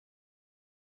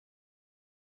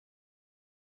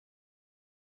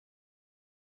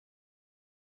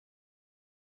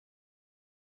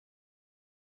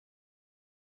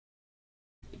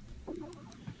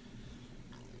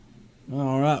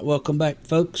Alright, welcome back,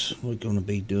 folks. We're going to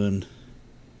be doing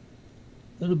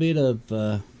a little bit of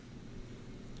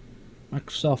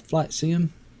Microsoft Flight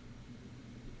Sim.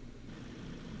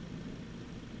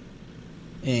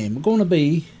 And we're going to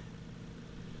be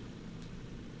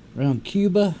around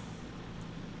Cuba,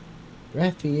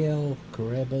 Rafael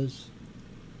Cabrera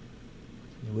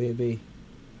Nueva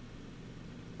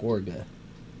Gerona.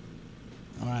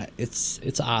 Alright, it's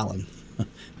an island.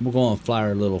 We're going to fly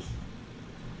our little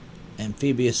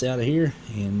amphibious out of here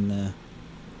and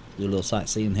do a little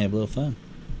sightseeing and have a little fun.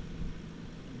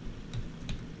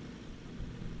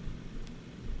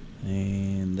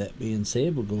 And that being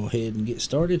said, we'll go ahead and get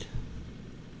started.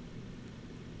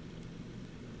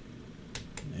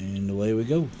 And away we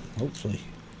go, hopefully.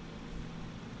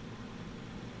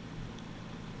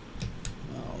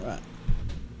 Alright.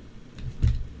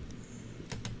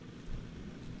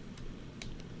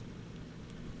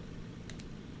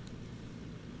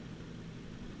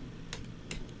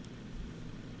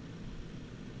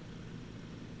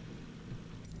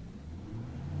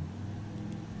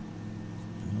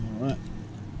 Alright.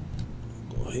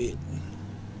 Go ahead.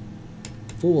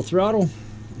 Full throttle.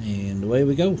 And away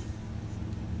we go.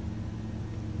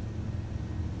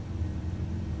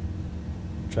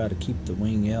 Try to keep the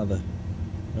wing out of the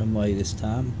runway this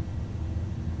time.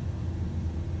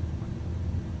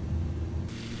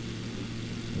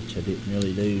 Which I didn't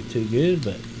really do too good,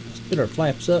 but let's put our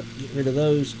flaps up, get rid of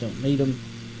those, don't need them.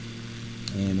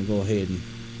 And we'll go ahead and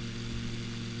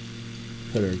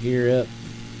put our gear up.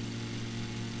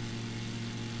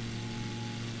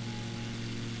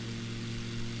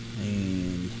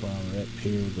 And while we're up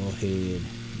here, we'll go ahead and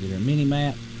get our mini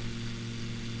map.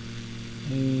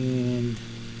 And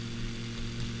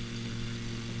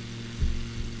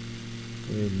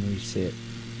go ahead and reset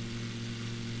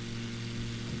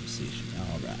position.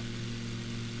 Alright.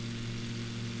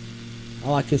 I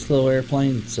like this little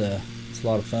airplane. It's a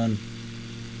lot of fun.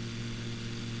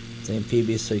 It's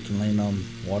amphibious, so you can land on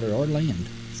water or land.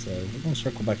 So we're going to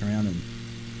circle back around and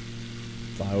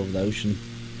fly over the ocean.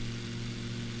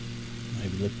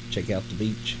 Maybe check out the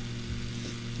beach.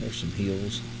 There's some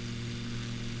hills.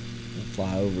 We'll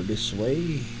fly over this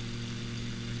way.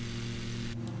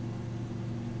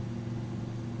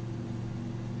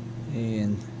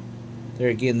 And there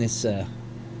again, this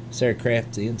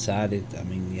aircraft, the inside, it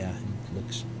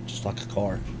looks just like a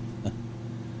car.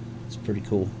 It's pretty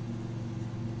cool.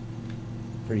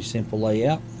 Pretty simple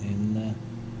layout, and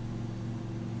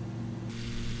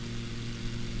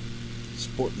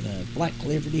sporting a black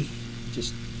Liberty,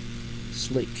 just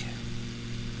sleek.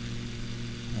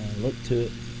 Look to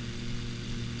it.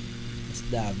 Let's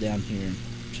dive down here and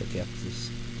check out this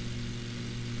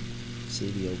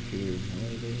city over here in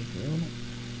Nueva Gerona.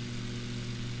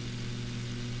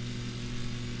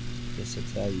 Guess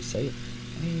that's how you say it.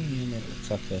 And it looks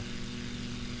like a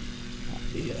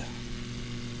idea.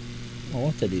 Oh,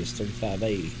 what that is,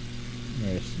 3580.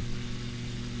 Interesting.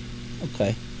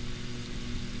 Okay.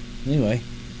 Anyway,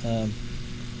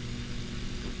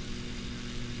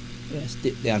 let's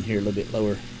dip down here a little bit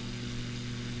lower.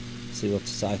 See what the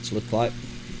sights look like.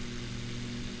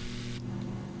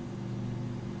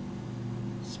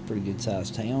 It's a pretty good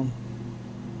sized town.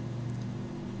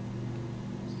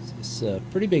 It's a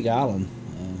pretty big island.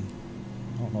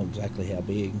 I don't know exactly how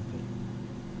big, but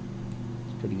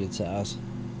it's pretty good size.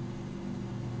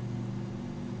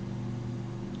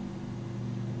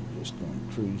 Just going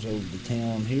to cruise over the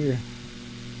town here.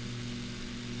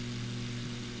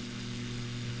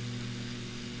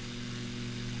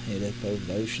 Head up over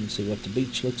the ocean, see what the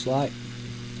beach looks like.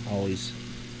 Always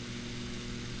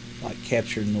like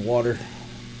capturing the water.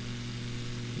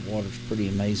 The water's pretty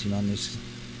amazing on this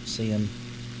sim.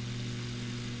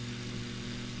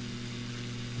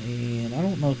 And I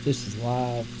don't know if this is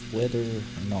live weather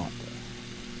or not.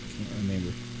 Can't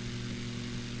remember.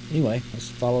 Anyway, let's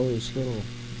follow this little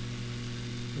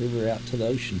river out to the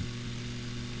ocean.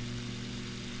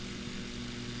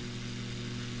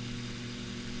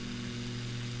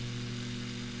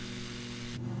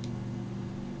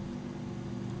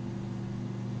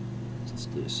 Let's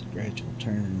do this gradual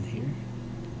turn here.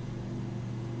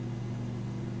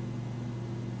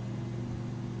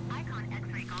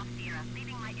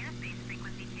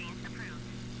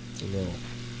 It's a little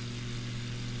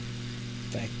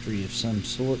factory of some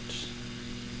sort.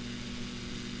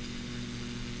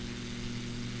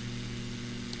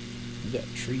 We've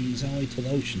got trees all the way to the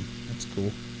ocean. That's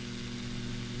cool.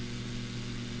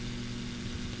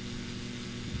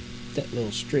 That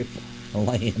little strip of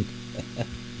land.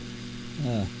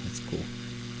 That's cool.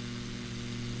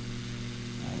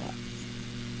 Alright.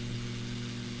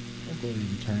 I'll go ahead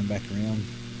and turn back around.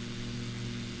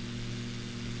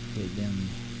 Head down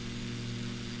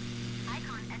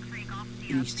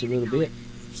east a little bit.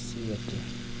 See what the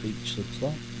beach looks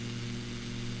like.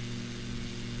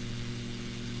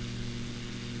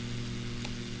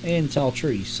 And it's all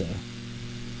trees, so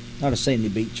not a sandy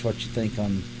beach. What you think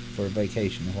on for a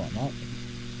vacation or whatnot?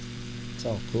 It's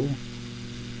all cool.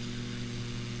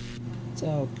 It's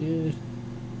all good.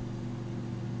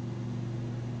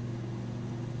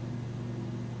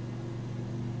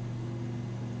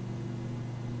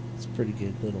 It's a pretty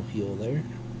good little hill there.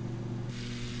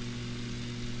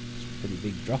 It's a pretty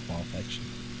big drop off, actually.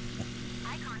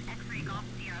 Icon X-ray Golf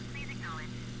Sierra, please acknowledge.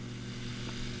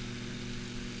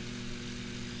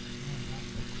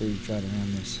 We'll cruise right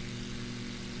around this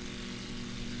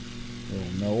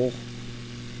little knoll.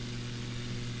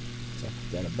 Looks like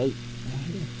we've got a boat right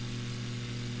here.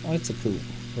 Oh, it's a cool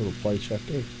little place right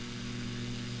there.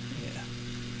 Yeah.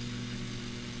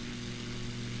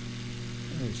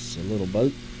 There's a little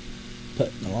boat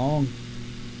putting along.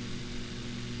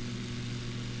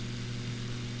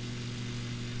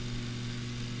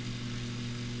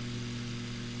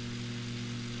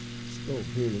 Let's go over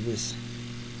here to this.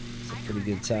 It's a pretty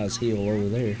good sized hill over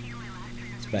there.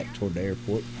 It's back toward the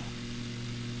airport.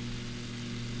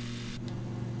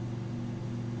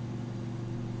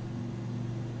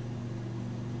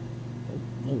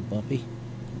 A little bumpy,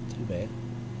 not too bad.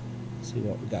 See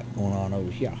what we got going on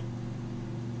over here.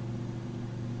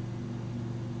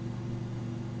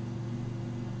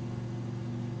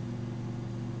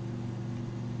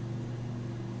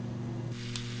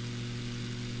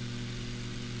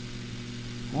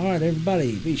 Alright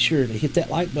everybody, be sure to hit that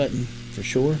like button for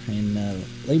sure, and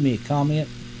leave me a comment.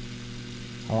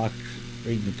 I like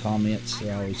reading the comments,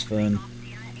 they're always fun.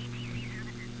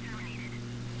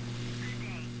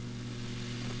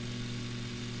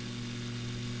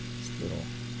 Little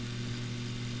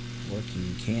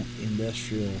working camp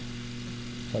industrial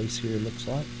place here looks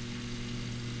like.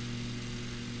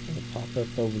 We'll pop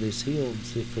up over this hill and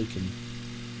see if we can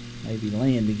maybe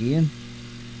land again.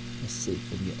 Let's see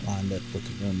if we can get lined up with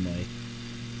the runway.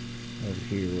 Over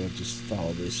here we'll just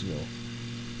follow this little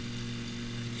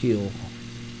hill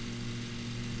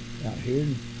out here.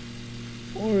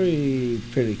 We're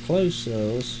pretty close, so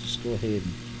let's just go ahead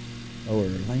and lower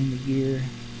our landing gear.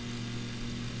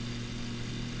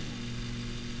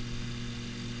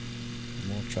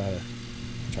 We'll try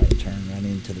to turn right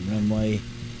into the runway.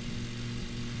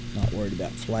 Not worried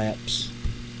about flaps.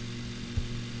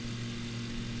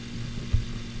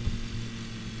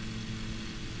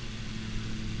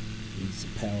 Needs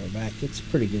the power back. It's a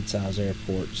pretty good size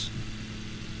airport. So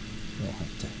we don't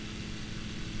have to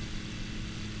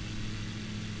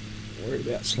worry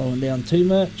about slowing down too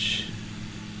much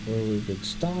where we would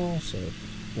stall. So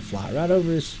we'll fly right over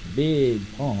this big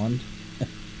pond.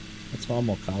 That's what I'm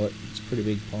going to call it. It's a pretty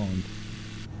big pond.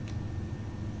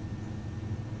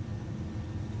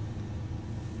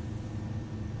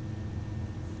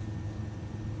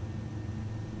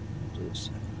 Just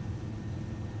a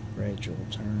gradual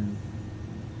turn.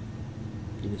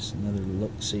 Get us another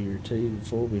look-see or two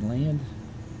before we land.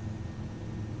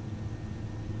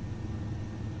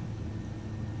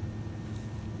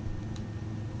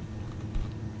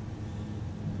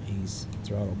 Ease the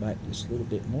throttle back just a little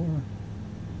bit more.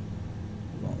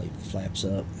 Won't leave the flaps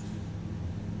up.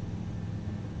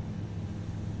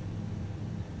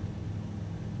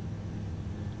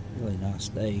 Really nice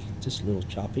day. Just a little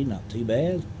choppy, not too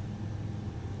bad.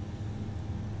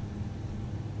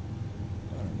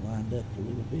 Got it lined up a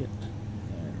little bit.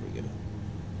 There we go.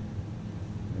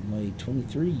 Runway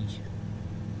 23.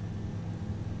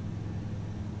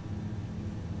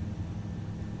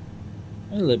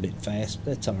 A little bit fast,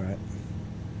 but that's alright.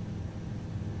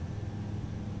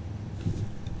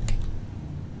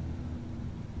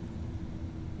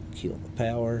 Kill the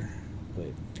power. Go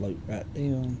ahead and float right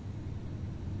down.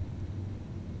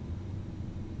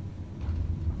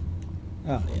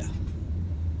 Oh yeah.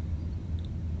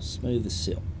 Smooth as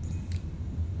silk.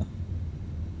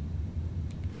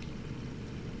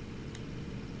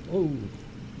 Oh,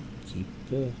 keep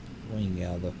the wing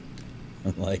out of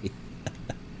the way.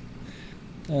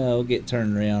 We'll get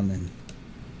turned around and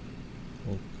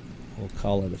we'll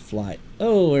call it a flight.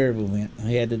 Oh, where we went.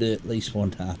 We had to do it at least one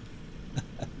time.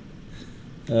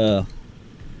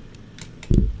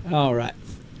 All right.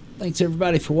 Thanks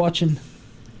everybody for watching.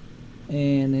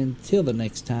 And until the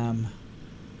next time,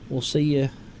 we'll see you.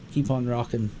 Keep on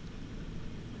rocking.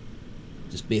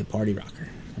 Just be a party rocker.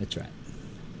 That's right.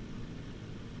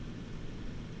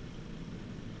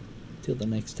 Till the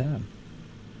next time.